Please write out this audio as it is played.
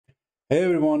Hey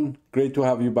everyone, great to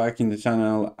have you back in the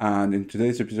channel, and in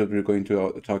today's episode we're going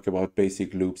to talk about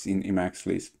basic loops in Emacs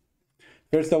Lisp.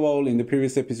 First of all, in the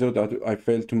previous episode I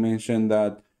failed to mention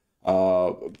that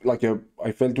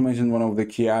I failed to mention one of the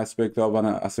key aspects of an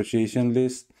association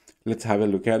list. Let's have a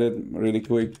look at it really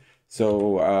quick.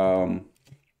 So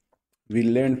we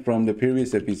learned from the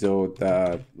previous episode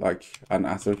that an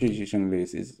association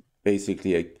list is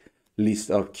basically a list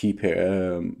of key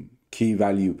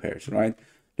value pairs, right?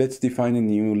 Let's define a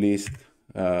new list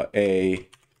A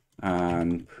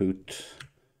and put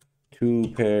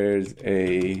two pairs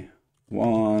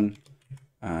A1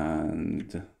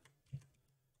 and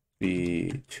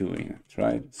B2 in it,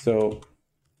 right? So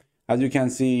as you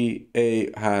can see, A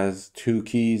has two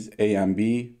keys, A and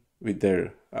B, with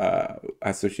their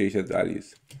associated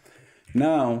values.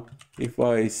 Now, if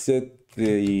I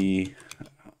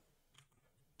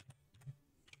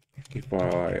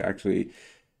actually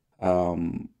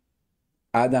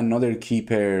add another key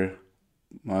pair,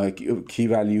 key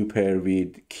value pair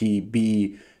with key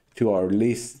B to our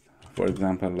list, for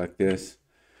example, like this.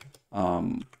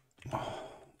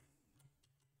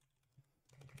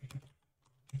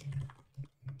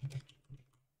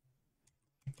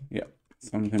 Yeah,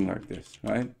 something like this,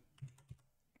 right?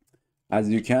 As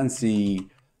you can see,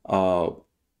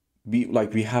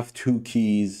 we have two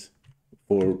keys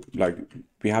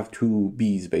we have two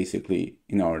B's basically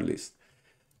in our list.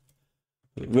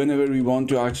 Whenever we want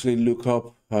to actually look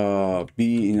up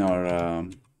B in our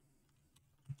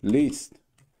list,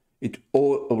 it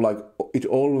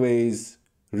always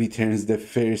returns the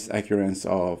first occurrence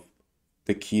of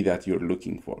the key that you're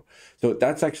looking for. So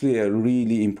that's actually a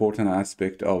really important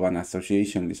aspect of an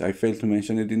association list. I failed to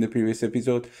mention it in the previous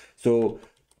episode. So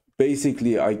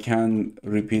basically I can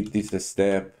repeat this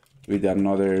step with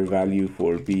another value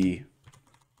for B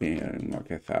being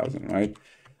like 1,000, right?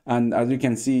 And as you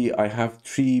can see, I have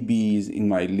three B's in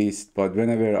my list, but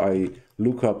whenever I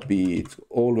look up B,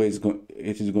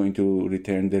 it is going to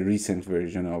return the recent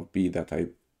version of B that I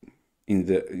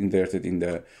inserted in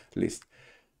the list.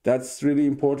 That's really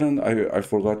important. I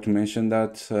forgot to mention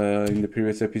that in the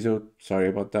previous episode. Sorry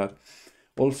about that.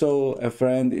 Also, a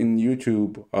friend in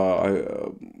YouTube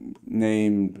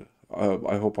named,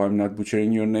 I hope I'm not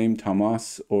butchering your name,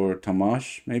 Tamas or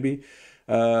Tamash maybe,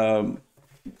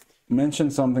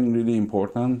 mentioned something really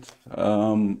important.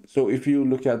 So if you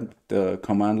look at the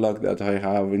command log that I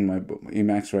have in my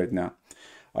Emacs right now,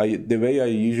 the way I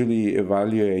usually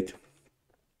evaluate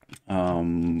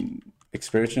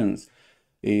expressions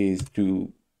is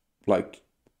to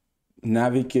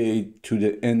navigate to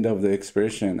the end of the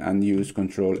expression and use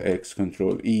Control X,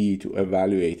 Control E to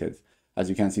evaluate it. As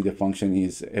you can see, the function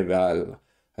is eval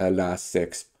last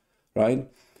exp, right?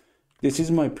 This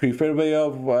is my preferred way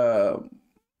of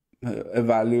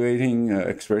evaluating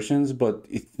expressions, but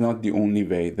it's not the only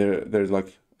way. There's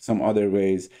some other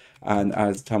ways, and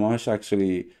as Tamash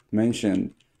actually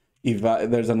mentioned,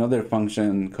 there's another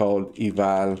function called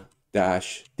eval-define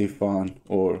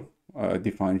or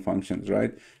define functions,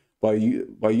 right? By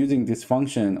using this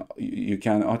function, you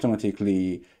can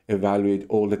automatically evaluate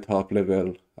all the top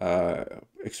level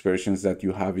expressions that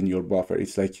you have in your buffer.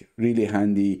 It's like really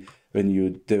handy when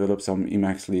you develop some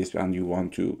Emacs Lisp and you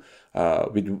want to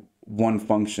with one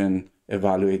function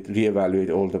reevaluate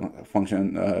all the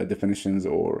function definitions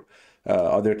or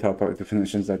other type of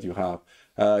definitions that you have.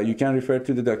 You can refer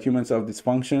to the documents of this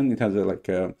function. It has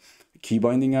a key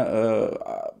binding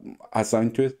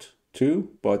assigned to it too,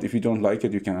 but if you don't like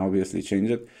it, you can obviously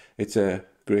change it. It's a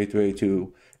great way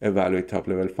to evaluate top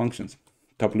level functions,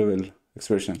 top level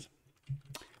expressions.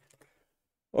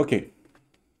 Okay,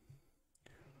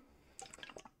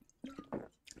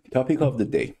 topic of the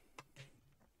day.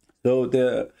 So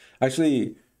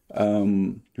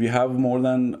we have more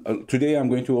than today. I'm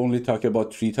going to only talk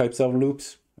about 3 types of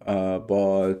loops,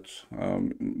 but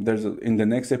in the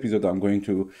next episode I'm going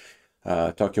to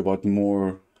talk about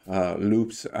more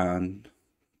loops and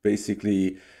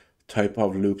basically type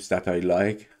of loops that I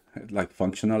like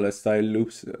functional style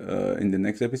loops in the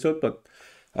next episode. But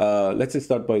let's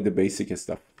start by the basic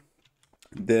stuff.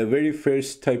 The very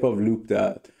first type of loop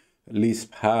that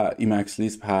Emacs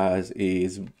Lisp has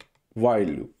is while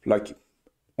loop, like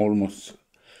almost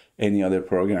any other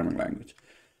programming language.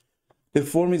 The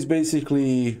form is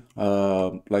basically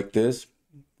like this.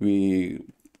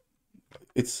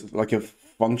 It's like a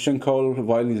function call.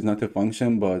 While is not a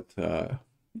function, but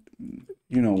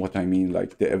you know what I mean,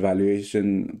 like the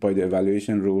evaluation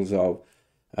rules of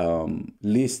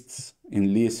lists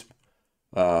in Lisp.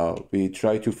 We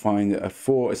try to find a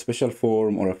special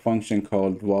form or a function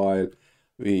called while.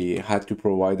 We had to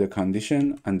provide a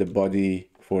condition and the body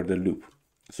for the loop.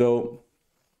 So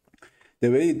the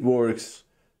way it works,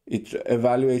 it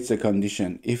evaluates a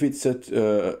condition. If it's at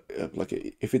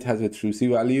if it has a true C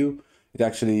value, it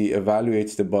actually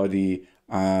evaluates the body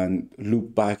and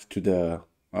loop back to the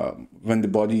when the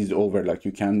body is over. Like,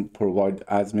 you can provide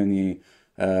as many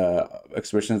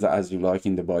expressions as you like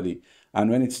in the body, and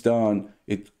when it's done,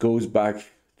 it goes back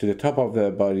to the top of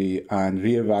the body and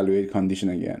reevaluate condition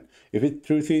again. If it's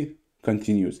truthy,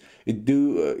 continues. It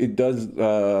does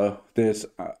this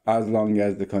as long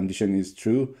as the condition is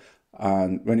true,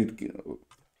 and when it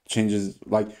changes,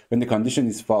 like when the condition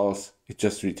is false, it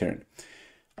just return.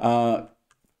 The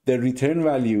return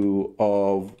value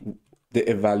of the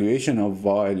evaluation of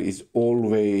while is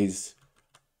always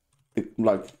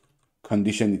like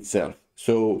condition itself.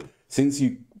 So since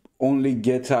you only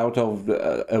get out of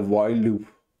a while loop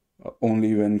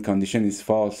only when condition is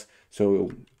false,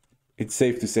 so it's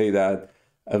safe to say that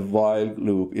a while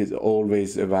loop is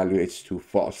always evaluates to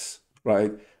false,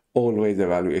 right? Always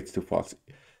evaluates to false.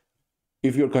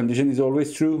 If your condition is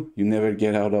always true, you never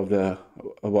get out of the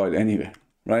while anyway,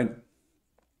 right?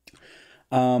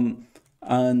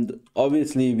 And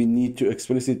obviously we need to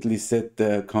explicitly set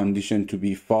the condition to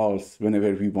be false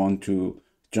whenever we want to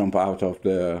jump out of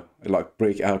the, like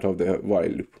break out of the while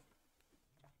loop.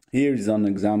 Here is an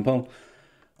example.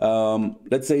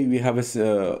 Let's say we have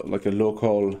like a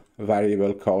local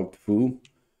variable called foo,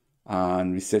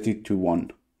 and we set it to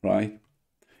 1, right?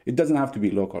 It doesn't have to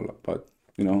be local, but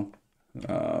you know,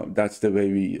 that's the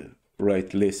way we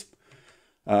write Lisp.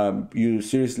 You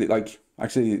seriously, like,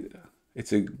 actually,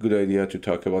 it's a good idea to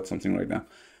talk about something right now.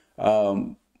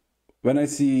 When I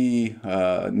see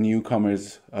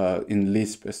newcomers in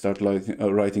Lisp start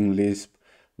writing Lisp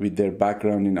with their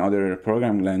background in other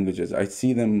programming languages, I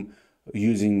see them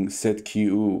using setq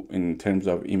in terms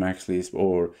of Emacs Lisp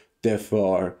or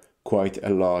def-var quite a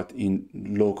lot in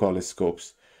local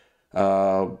scopes.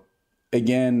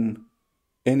 Again,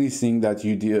 anything that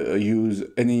you use,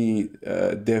 any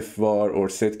def-var or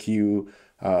setq,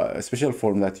 a special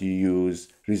form that you use,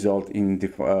 result in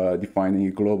defining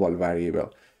a global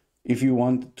variable. If you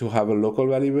want to have a local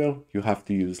variable, you have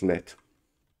to use let.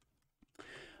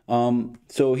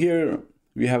 So here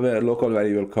we have a local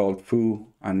variable called foo,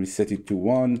 and we set it to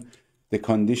 1. The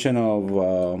condition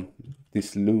of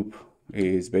this loop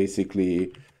is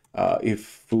basically if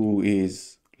foo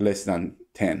is less than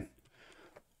 10.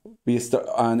 We start,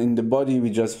 and in the body we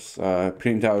just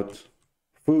print out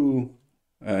foo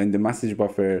in the message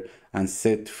buffer and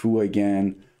set foo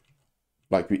again,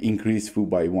 like we increase foo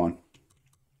by 1.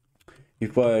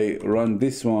 If I run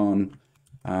this one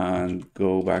and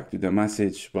go back to the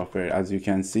message buffer, as you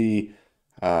can see,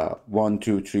 1,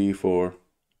 2, 3, 4,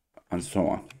 and so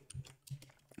on.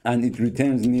 And it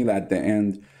returns nil at the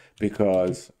end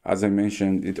because, as I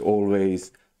mentioned, it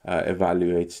always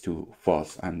evaluates to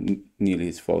false, and nil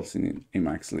is false in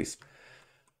Emacs Lisp.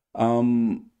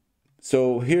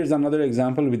 So here's another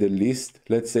example with a list.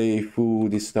 Let's say foo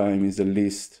this time is a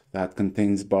list that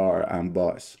contains bar and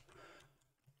bars.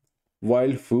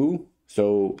 While foo,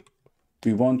 so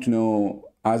we want to know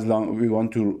we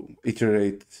want to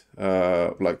iterate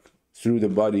like through the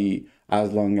body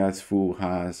as long as foo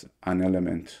has an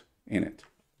element in it.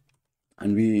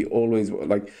 And we always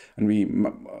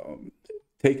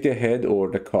take the head or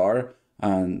the car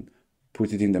and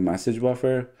put it in the message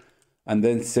buffer, and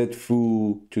then set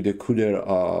foo to the coder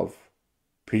of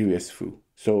previous foo.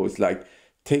 So it's like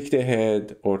take the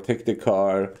head or take the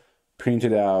car, print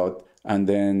it out, and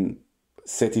then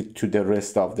set it to the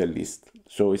rest of the list.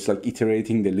 So it's like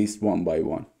iterating the list one by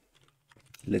one.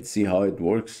 Let's see how it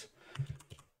works.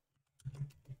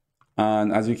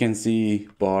 And as you can see,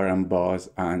 bar and bars,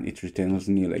 and it returns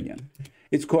nil again.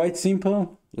 It's quite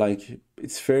simple, like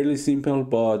it's fairly simple,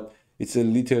 but it's a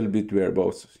little bit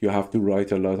verbose. You have to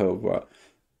write a lot of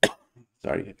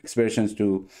expressions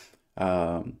to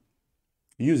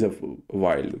use a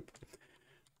while loop.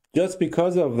 Just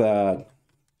because of that,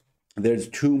 there's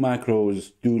 2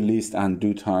 macros, dolist and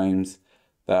dotimes,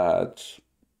 that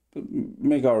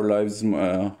make our lives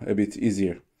a bit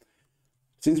easier.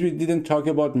 Since we didn't talk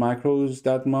about macros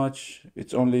that much,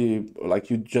 it's only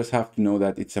like you just have to know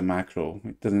that it's a macro.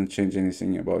 It doesn't change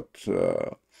anything about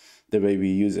the way we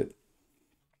use it.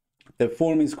 The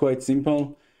form is quite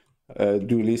simple.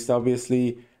 Do list,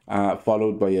 obviously,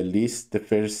 followed by a list. The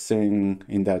first thing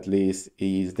in that list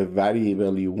is the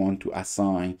variable you want to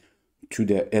assign to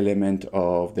the element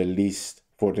of the list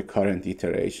for the current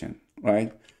iteration,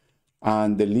 right?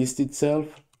 And the list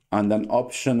itself, and an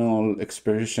optional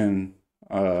expression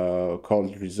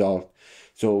called result.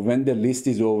 So when the list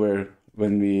is over,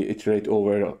 when we iterate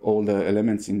over all the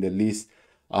elements in the list,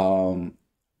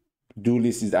 do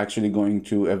list is actually going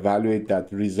to evaluate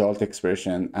that result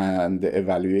expression, and the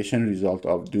evaluation result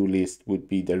of do list would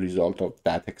be the result of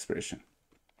that expression.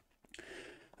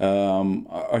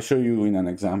 I'll show you in an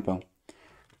example.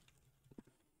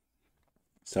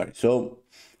 Sorry. So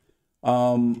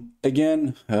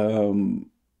again,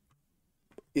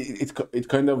 it's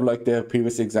kind of like the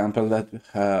previous example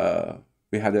that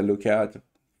we had a look at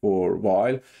for a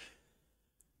while.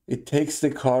 It takes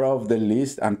the car of the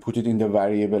list and put it in the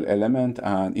variable element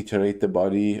and iterate the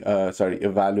body,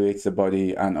 evaluates the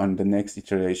body, and on the next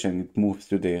iteration, it moves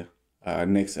to the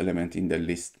next element in the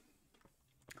list.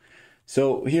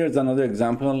 So here's another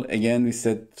example. Again, we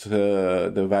set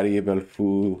the variable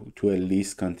foo to a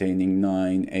list containing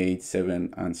 9, 8,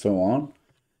 7, and so on.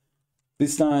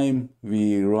 This time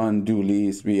we run do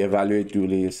list, we evaluate do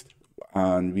list,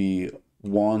 and we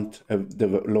want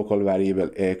the local variable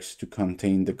x to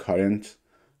contain the current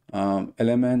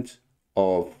element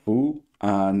of foo.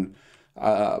 And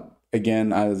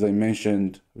again, as I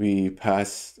mentioned, we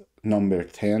pass number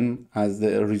 10 as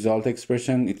the result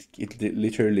expression. It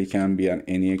literally can be an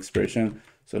any expression.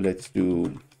 So let's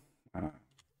do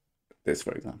this,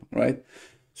 for example, right?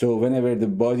 So whenever the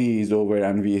body is over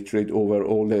and we iterate over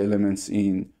all the elements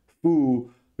in foo,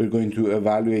 we're going to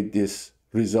evaluate this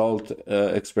result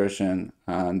expression,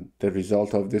 and the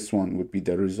result of this one would be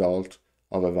the result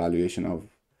of evaluation of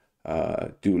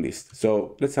do list.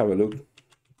 So let's have a look.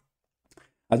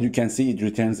 As you can see, it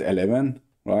returns 11,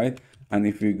 right? And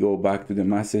if we go back to the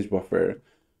message buffer,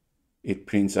 it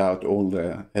prints out all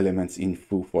the elements in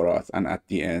foo for us, and at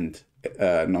the end,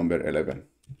 number 11.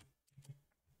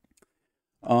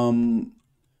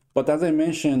 But as I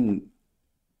mentioned,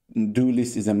 do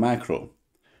list is a macro.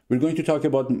 We're going to talk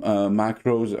about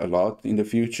macros a lot in the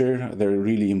future. They're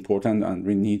really important and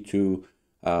we need to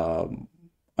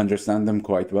understand them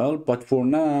quite well. But for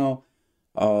now,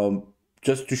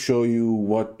 just to show you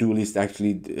what do list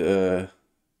actually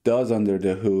does under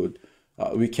the hood,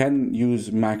 we can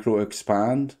use macro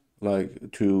expand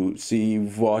like to see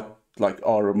what like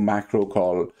our macro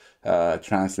call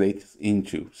translates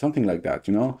into, something like that,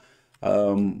 you know.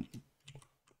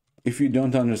 If you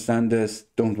don't understand this,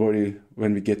 don't worry.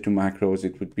 When we get to macros,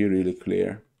 it would be really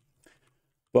clear.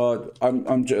 But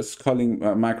I'm just calling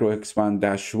macro expand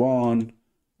 -1,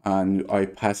 and I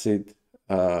pass it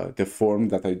the form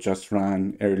that I just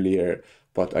ran earlier,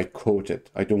 but I quote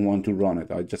it. I don't want to run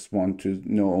it. I just want to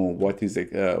know what is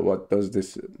it, what does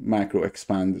this macro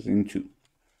expand into,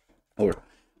 or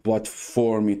what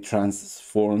form it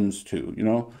transforms to, you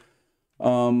know.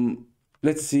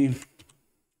 Let's see.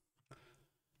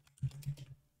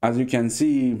 As you can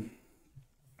see,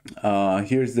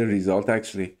 here's the result.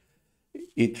 Actually,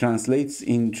 it translates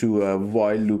into a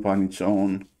while loop on its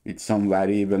own with some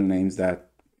variable names that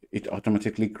it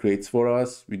automatically creates for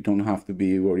us. We don't have to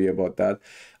be worried about that.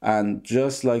 And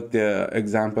just like the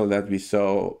example that we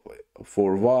saw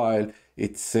for while,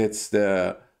 it sets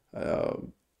the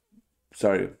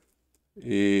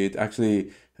it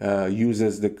actually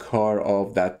uses the car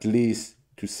of that list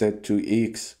to set to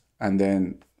x, and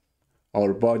then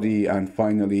our body, and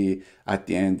finally at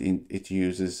the end it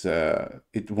uses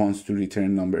it wants to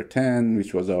return number 10,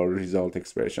 which was our result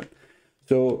expression.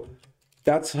 So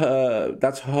that's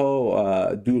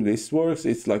how do list works.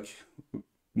 It's like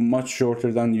much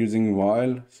shorter than using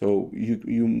while, so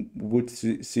you would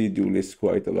see do list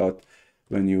quite a lot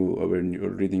when you're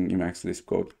reading Emacs Lisp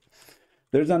code.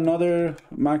 There's another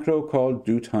macro called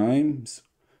dotimes,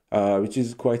 which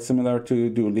is quite similar to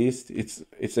do list.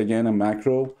 It's again a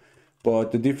macro,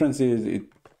 but the difference is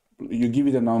you give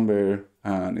it a number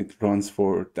and it runs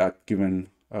for that given,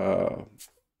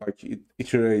 like it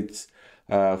iterates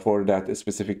for that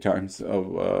specific times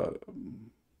of,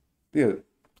 yeah,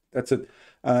 that's it.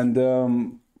 And,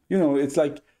 you know, it's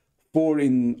like for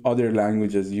in other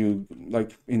languages, you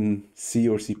like in C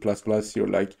or C++, you're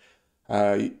like,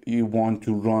 you want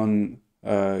to run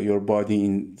your body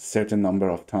in certain number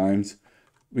of times.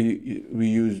 We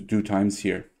use dotimes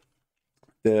here.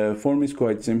 The form is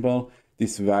quite simple.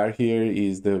 This var here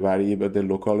is the variable, the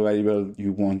local variable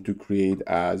you want to create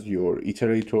as your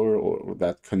iterator, or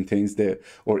that contains the,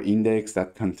 or index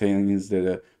that contains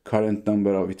the current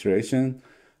number of iteration,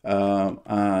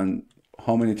 and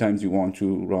how many times you want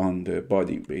to run the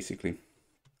body, basically.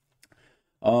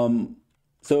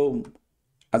 So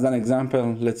as an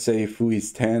example, let's say foo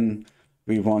is 10,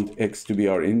 we want x to be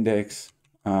our index,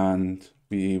 and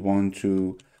we want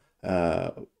to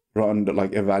run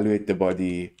like evaluate the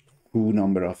body foo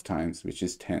number of times, which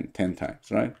is 10 times,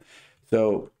 right?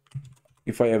 So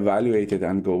if I evaluate it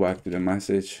and go back to the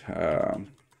message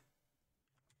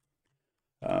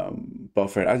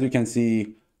buffer, as you can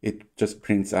see, it just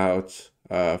prints out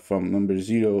from number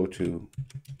 0 to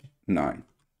 9.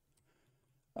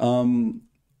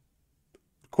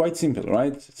 Quite simple,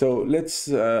 right? So let's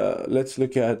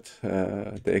look at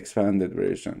the expanded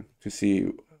version to see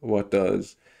what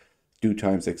does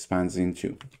dotimes expands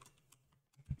into.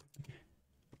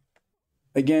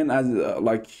 Again, as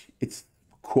like it's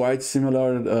quite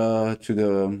similar to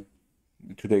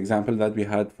the example that we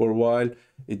had for a while.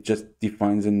 It just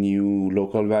defines a new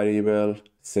local variable,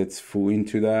 sets foo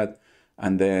into that,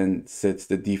 and then sets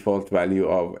the default value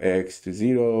of x to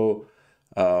 0.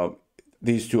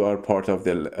 These two are part of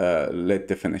the let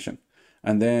definition.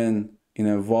 And then in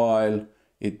a while,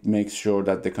 it makes sure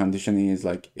that the condition is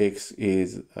like x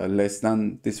is less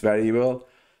than this variable,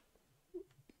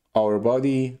 our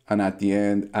body, and at the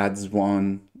end adds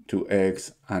 1 to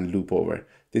x and loop over.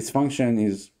 This function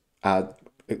is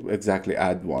exactly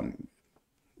add 1.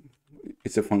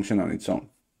 It's a function on its own.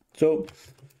 So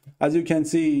as you can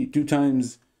see,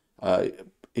 dotimes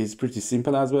is pretty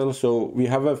simple as well. So we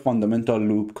have a fundamental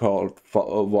loop called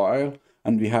while,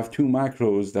 and we have two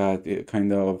macros that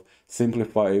kind of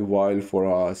simplify while for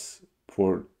us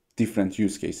for different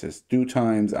use cases,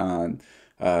 dotimes and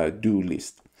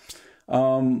dolist.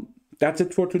 That's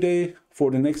it for today. For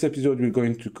the next episode, we're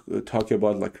going to talk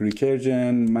about like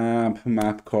recursion,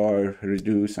 map car,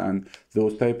 reduce, and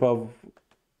those type of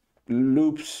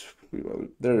loops.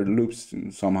 They're loops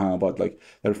somehow, but like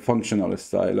they're functional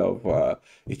style of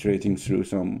iterating through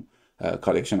some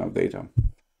collection of data.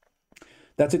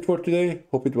 That's it for today.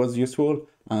 Hope it was useful,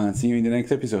 and see you in the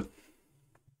next episode.